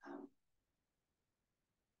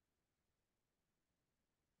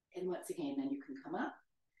and once again, then you can come up.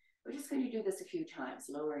 We're just going to do this a few times,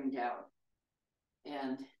 lowering down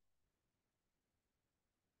and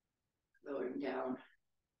lowering down,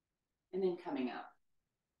 and then coming up.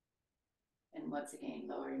 And once again,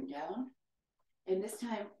 lowering down. And this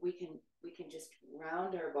time we can just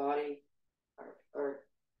round our body, or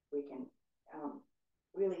we can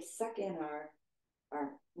really suck in our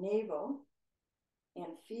navel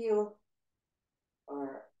and feel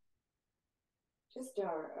our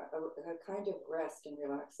a kind of rest and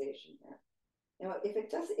relaxation here. Now, if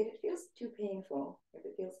it feels painful,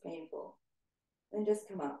 then just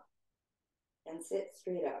come up and sit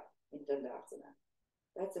straight up in Dandasana.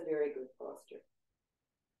 That's a very good posture.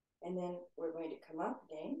 And then we're going to come up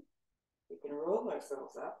again. We can roll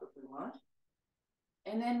ourselves up if we want.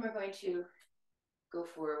 And then we're going to go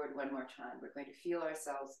forward one more time. We're going to feel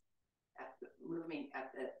ourselves moving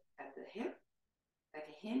at the hip, like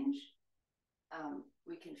a hinge.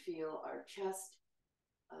 We can feel our chest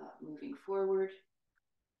moving forward,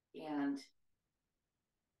 and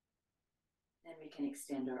then we can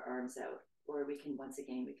extend our arms out, or we can, once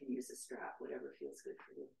again, we can use a strap, whatever feels good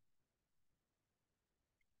for you.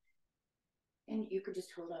 And you could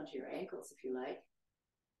just hold on to your ankles if you like,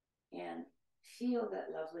 and feel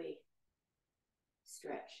that lovely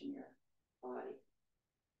stretch in your body.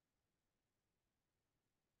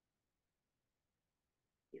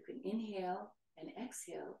 You can inhale and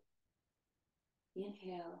exhale,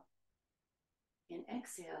 inhale and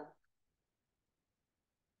exhale,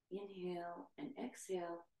 inhale and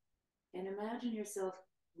exhale, and imagine yourself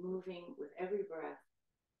moving with every breath,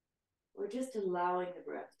 or just allowing the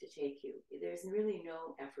breath to take you. There's really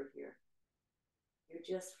no effort here. You're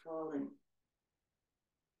just falling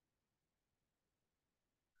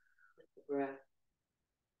with the breath.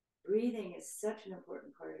 Breathing is such an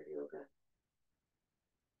important part of yoga.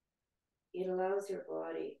 It allows your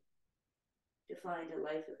body to find a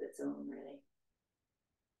life of its own, really,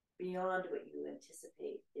 beyond what you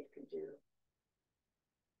anticipate it can do.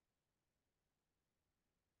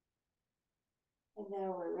 And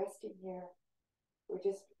now we're resting here. We're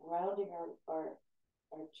just rounding our body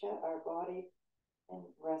and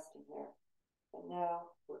resting there. And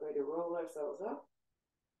now we're going to roll ourselves up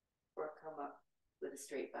or come up with a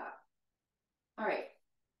straight back. All right.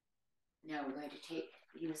 Now we're going to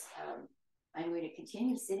use I'm going to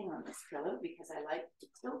continue sitting on this pillow because I like the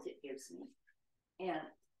tilt it gives me. And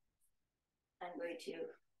I'm going to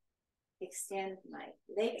extend my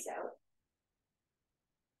legs out.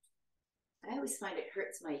 I always find it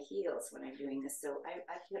hurts my heels when I'm doing this, so I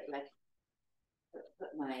put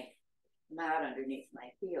my mat underneath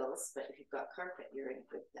my heels, but if you've got carpet, you're in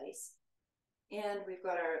a good place. And we've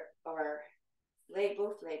got our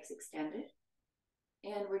both legs extended.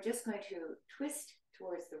 And we're just going to twist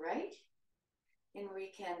towards the right. And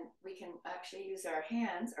we can actually use our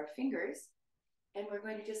hands, our fingers, and we're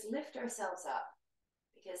going to just lift ourselves up,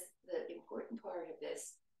 because the important part of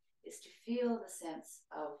this is to feel the sense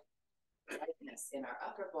of lightness in our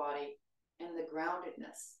upper body and the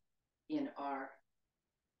groundedness in our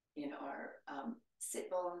sit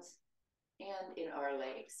bones and in our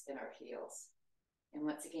legs and our heels. And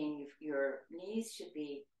once again, your knees should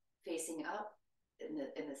be facing up in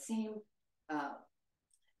the same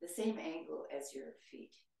angle as your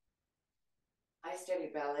feet. I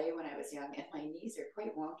studied ballet when I was young, and my knees are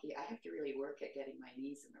quite wonky. I have to really work at getting my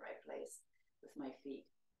knees in the right place with my feet.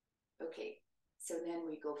 Okay, so then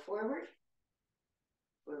we go forward.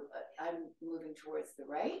 I'm moving towards the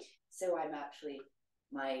right, so I'm actually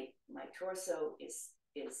my torso is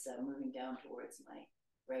moving down towards my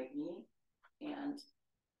right knee, and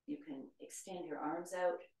you can extend your arms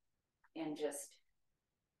out and just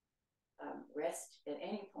rest at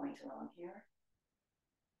any point along here.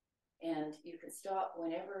 And you can stop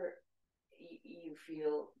whenever you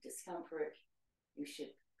feel discomfort. You should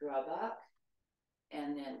draw back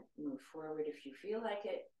and then move forward if you feel like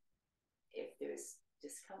it. If there's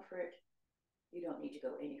discomfort, you don't need to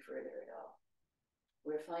go any further at all.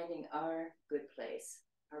 We're finding our good place,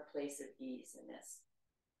 our place of ease in this.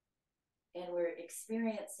 And we're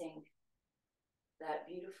experiencing that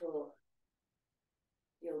beautiful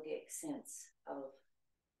yogic sense of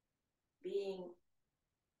being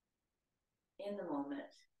in the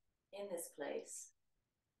moment, in this place,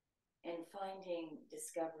 and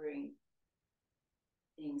discovering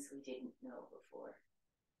things we didn't know before.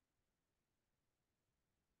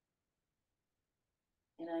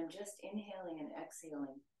 And I'm just inhaling and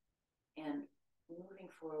exhaling and moving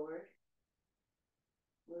forward.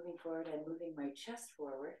 I'm moving my chest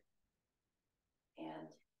forward.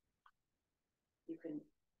 And you can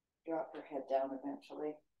drop your head down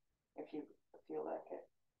eventually if you feel like it.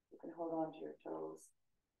 You can hold on to your toes.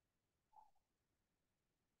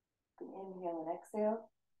 You can inhale and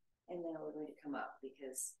exhale, and then we're going to come up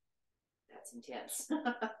because that's intense.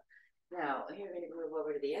 Now, you're going to move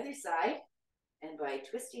over to the other side, and by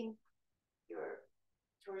twisting your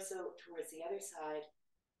torso towards the other side,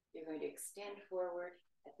 you're going to extend forward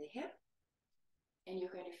at the hip, and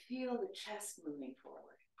you're going to feel the chest moving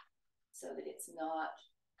forward so that it's not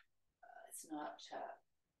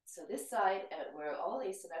so this side, we're all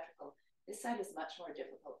asymmetrical. This side is much more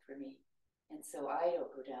difficult for me. And so I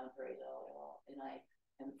don't go down very low at all. And I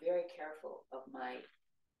am very careful of my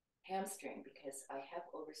hamstring because I have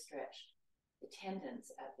overstretched the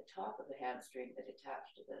tendons at the top of the hamstring that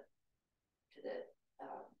attach to the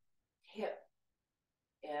hip.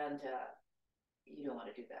 And you don't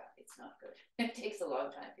want to do that. It's not good. It takes a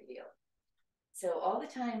long time to heal. So all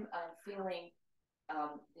the time I'm feeling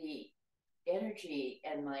the energy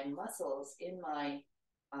and my muscles in my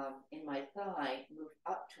thigh move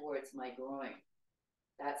up towards my groin.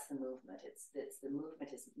 That's the movement. It's the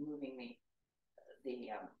movement is moving the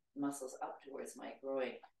muscles up towards my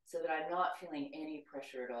groin, so that I'm not feeling any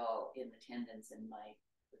pressure at all in the tendons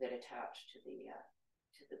that attach to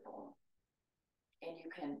the bone. And you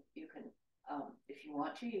can if you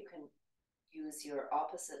want to, you can use your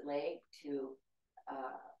opposite leg to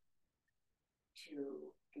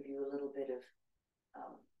give you a little bit of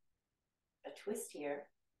a twist here,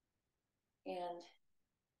 and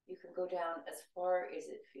you can go down as far as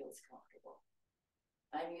it feels comfortable.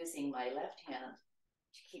 I'm using my left hand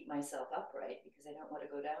to keep myself upright because I don't want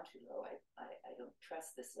to go down too low. I don't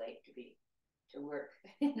trust this leg to work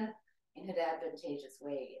in an advantageous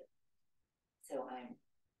way. So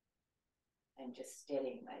I'm just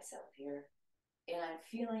steadying myself here, and I'm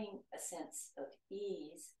feeling a sense of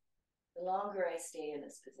ease the longer I stay in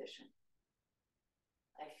this position.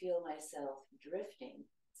 I feel myself drifting.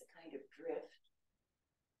 It's a kind of drift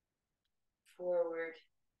forward,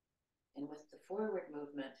 and with the forward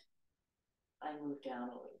movement, I move down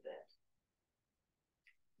a little bit.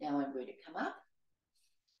 Now I'm going to come up,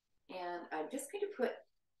 and I'm just going to put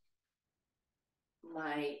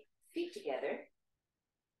my feet together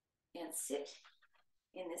and sit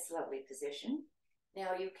in this lovely position.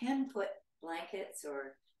 Now you can put blankets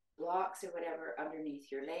or blocks or whatever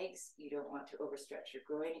underneath your legs. You don't want to overstretch your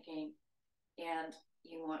groin again, and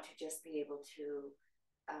you want to just be able to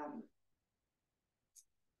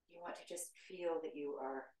just feel that you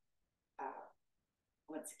are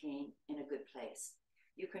once again in a good place.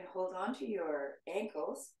 You can hold on to your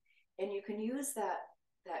ankles, and you can use that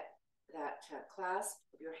clasp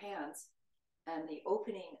of your hands and the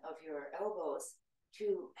opening of your elbows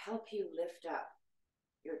to help you lift up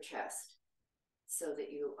your chest so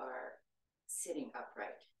that you are sitting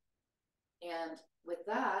upright. And with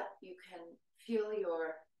that, you can feel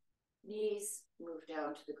your knees move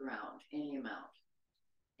down to the ground any amount.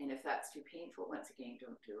 And if that's too painful, once again,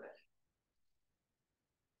 don't do it.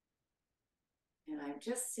 And I'm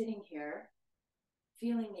just sitting here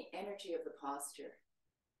feeling the energy of the posture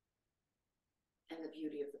and the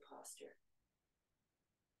beauty of the posture.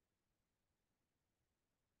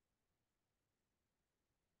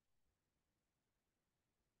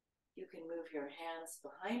 You can move your hands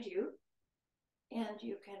behind you and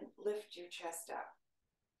you can lift your chest up.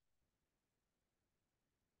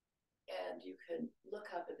 And you can look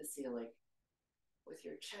up at the ceiling with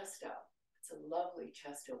your chest up. It's a lovely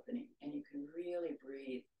chest opening, and you can really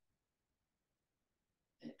breathe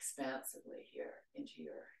expansively here into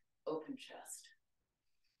your open chest.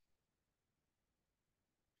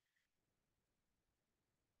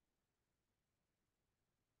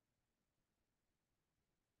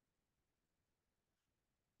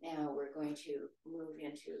 Now we're going to move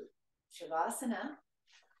into Shavasana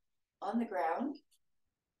on the ground,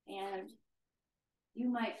 and you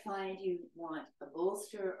might find you want a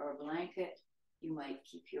bolster or a blanket. You might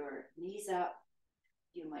keep your knees up.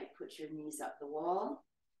 You might put your knees up the wall,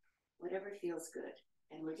 whatever feels good.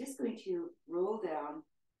 And we're just going to roll down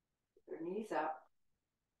with our knees up,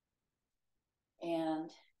 and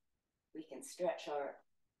we can stretch our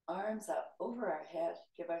arms up over our head,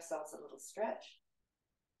 give ourselves a little stretch.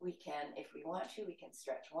 We can, if we want to, we can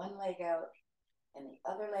stretch one leg out and the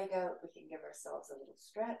other leg out. We can give ourselves a little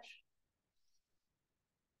stretch.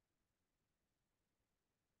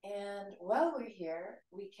 And while we're here,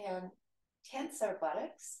 we can tense our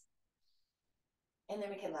buttocks, and then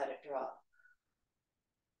we can let it drop.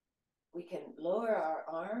 We can lower our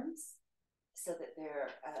arms so that they're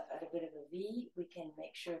at a bit of a V. We can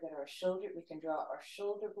make sure that we can draw our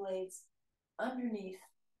shoulder blades underneath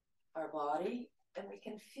our body, and we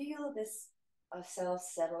can feel this ourselves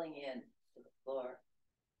settling in to the floor.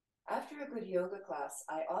 After a good yoga class,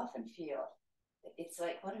 I often feel it's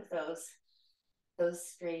like one of those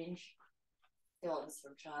strange films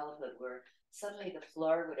from childhood where suddenly the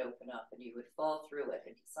floor would open up and you would fall through it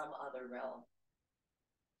into some other realm.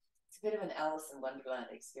 It's a bit of an Alice in Wonderland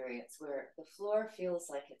experience where the floor feels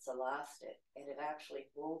like it's elastic and it actually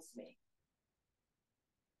holds me.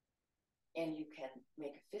 And you can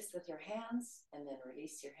make a fist with your hands and then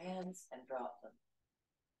release your hands and drop them.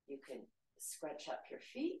 You can scrunch up your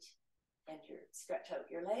feet and stretch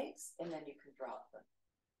out your legs, and then you can drop them.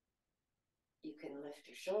 You can lift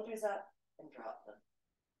your shoulders up and drop them.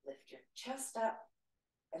 Lift your chest up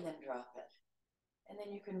and then drop it. And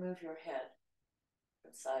then you can move your head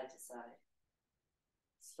from side to side,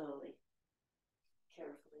 slowly,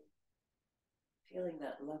 carefully, feeling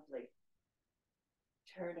that lovely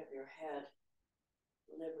turn of your head,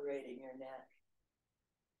 liberating your neck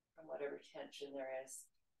from whatever tension there is.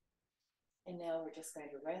 And now we're just going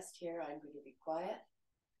to rest here. I'm going to be quiet.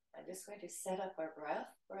 I'm just going to set up our breath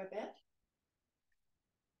for a bit.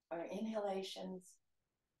 Our inhalations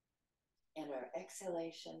and our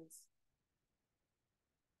exhalations.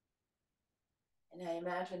 And I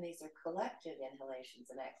imagine these are collective inhalations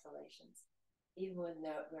and exhalations. Even when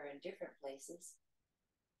we're in different places,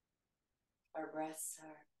 our breaths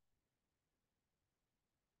are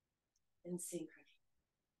in synchrony.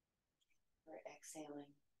 We're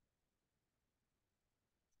exhaling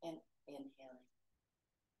and inhaling.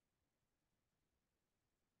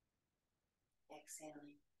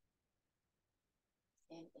 Exhaling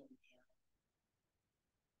and inhaling.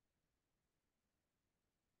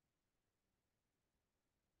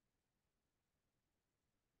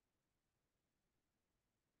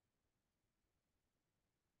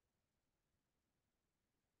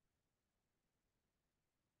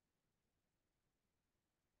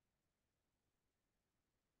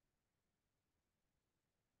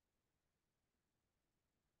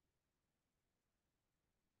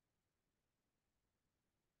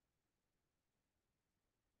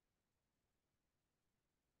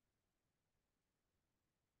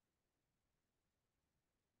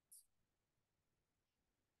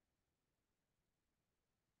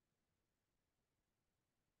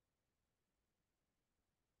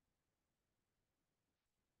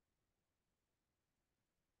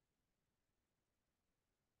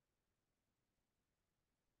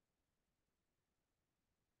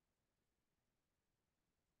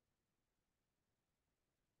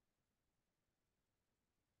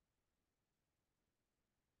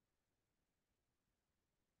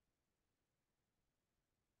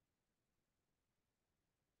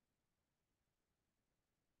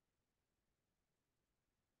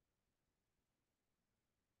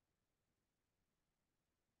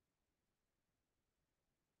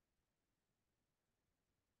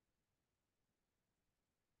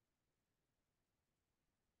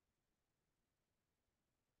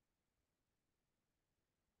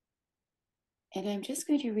 And I'm just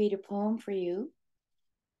going to read a poem for you.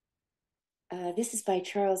 This is by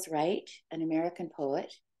Charles Wright, an American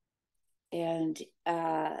poet. And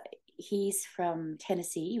he's from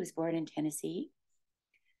Tennessee. He was born in Tennessee.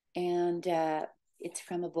 And it's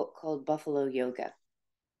from a book called Buffalo Yoga.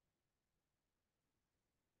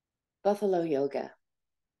 Buffalo Yoga.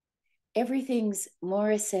 Everything's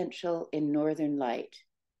more essential in northern light.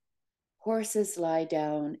 Horses lie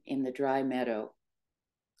down in the dry meadow.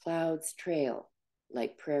 Clouds trail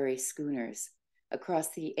like prairie schooners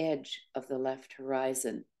across the edge of the left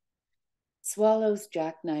horizon. Swallows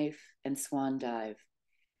jackknife and swan dive.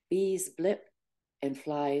 Bees blip and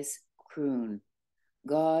flies croon.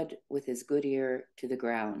 God with his good ear to the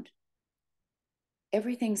ground.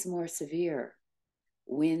 Everything's more severe.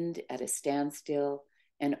 Wind at a standstill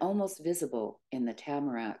and almost visible in the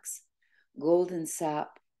tamaracks. Golden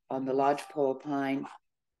sap on the lodgepole pine.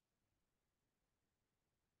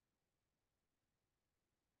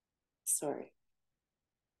 Sorry.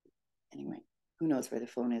 Anyway, who knows where the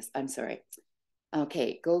phone is? I'm sorry.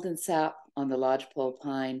 Okay, golden sap on the lodgepole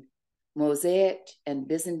pine. Mosaic and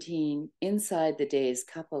Byzantine inside the day's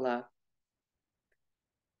cupola.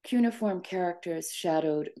 Cuneiform characters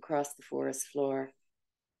shadowed across the forest floor.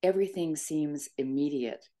 Everything seems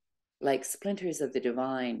immediate, like splinters of the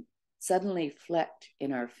divine, suddenly flecked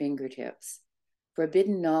in our fingertips.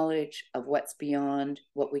 Forbidden knowledge of what's beyond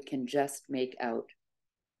what we can just make out.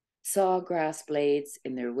 Sawgrass blades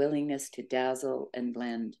in their willingness to dazzle and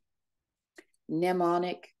blend.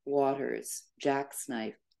 Mnemonic waters,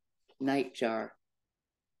 jackknife, nightjar.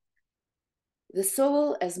 The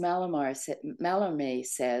soul, as Mallarmé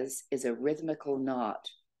says, is a rhythmical knot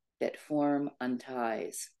that form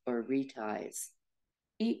unties or reties.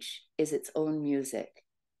 Each is its own music,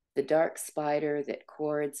 the dark spider that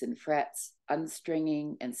chords and frets,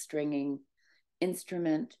 unstringing and stringing,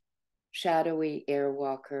 instrument, shadowy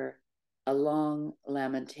airwalker, a long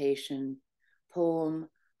lamentation, poem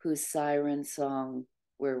whose siren song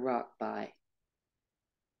we're rocked by.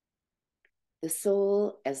 The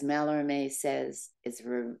soul, as Mallarmé says, is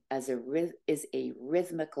a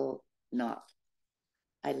rhythmical knot.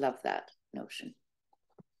 I love that notion.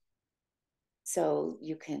 So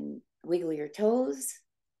you can wiggle your toes,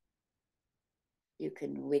 you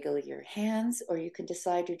can wiggle your hands, or you can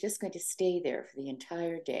decide you're just going to stay there for the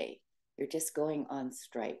entire day. You're just going on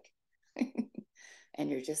strike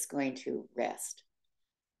and you're just going to rest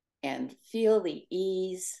and feel the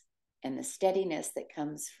ease and the steadiness that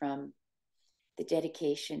comes from the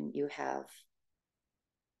dedication you have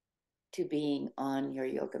to being on your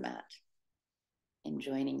yoga mat and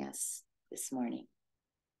joining us this morning.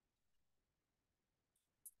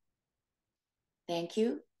 Thank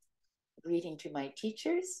you. Greeting to my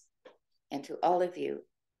teachers and to all of you,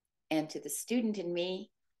 and to the student in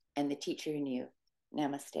me and the teacher in you.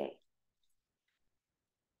 Namaste.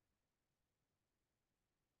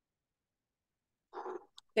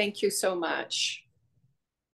 Thank you so much.